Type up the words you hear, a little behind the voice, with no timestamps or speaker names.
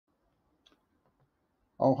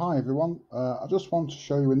Oh, hi everyone. I just want to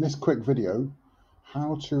show you in this quick video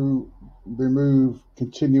how to remove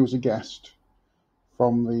continue as a guest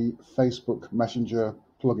from the Facebook Messenger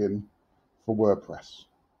plugin for WordPress.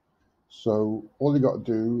 So all you got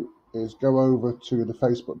to do is go over to the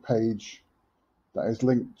Facebook page that is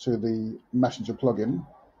linked to the Messenger plugin,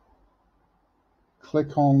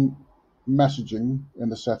 click on messaging in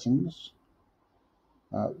the settings,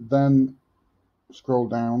 then scroll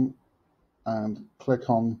down and click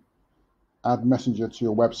on add messenger to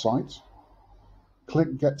your website.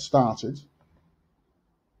 Click Get Started.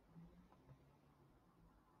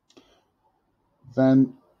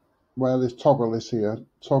 Then where this toggle is here,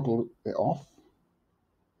 toggle it off.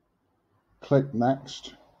 Click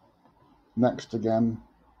Next, Next again,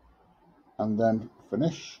 and then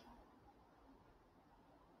Finish.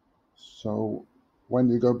 So when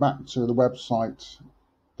you go back to the website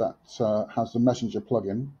that has the Messenger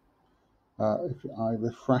plugin, if I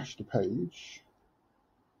refresh the page,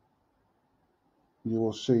 you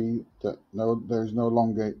will see that there is no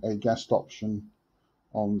longer a guest option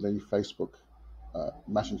on the Facebook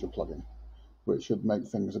Messenger plugin, which should make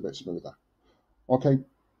things a bit smoother. Okay,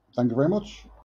 thank you very much.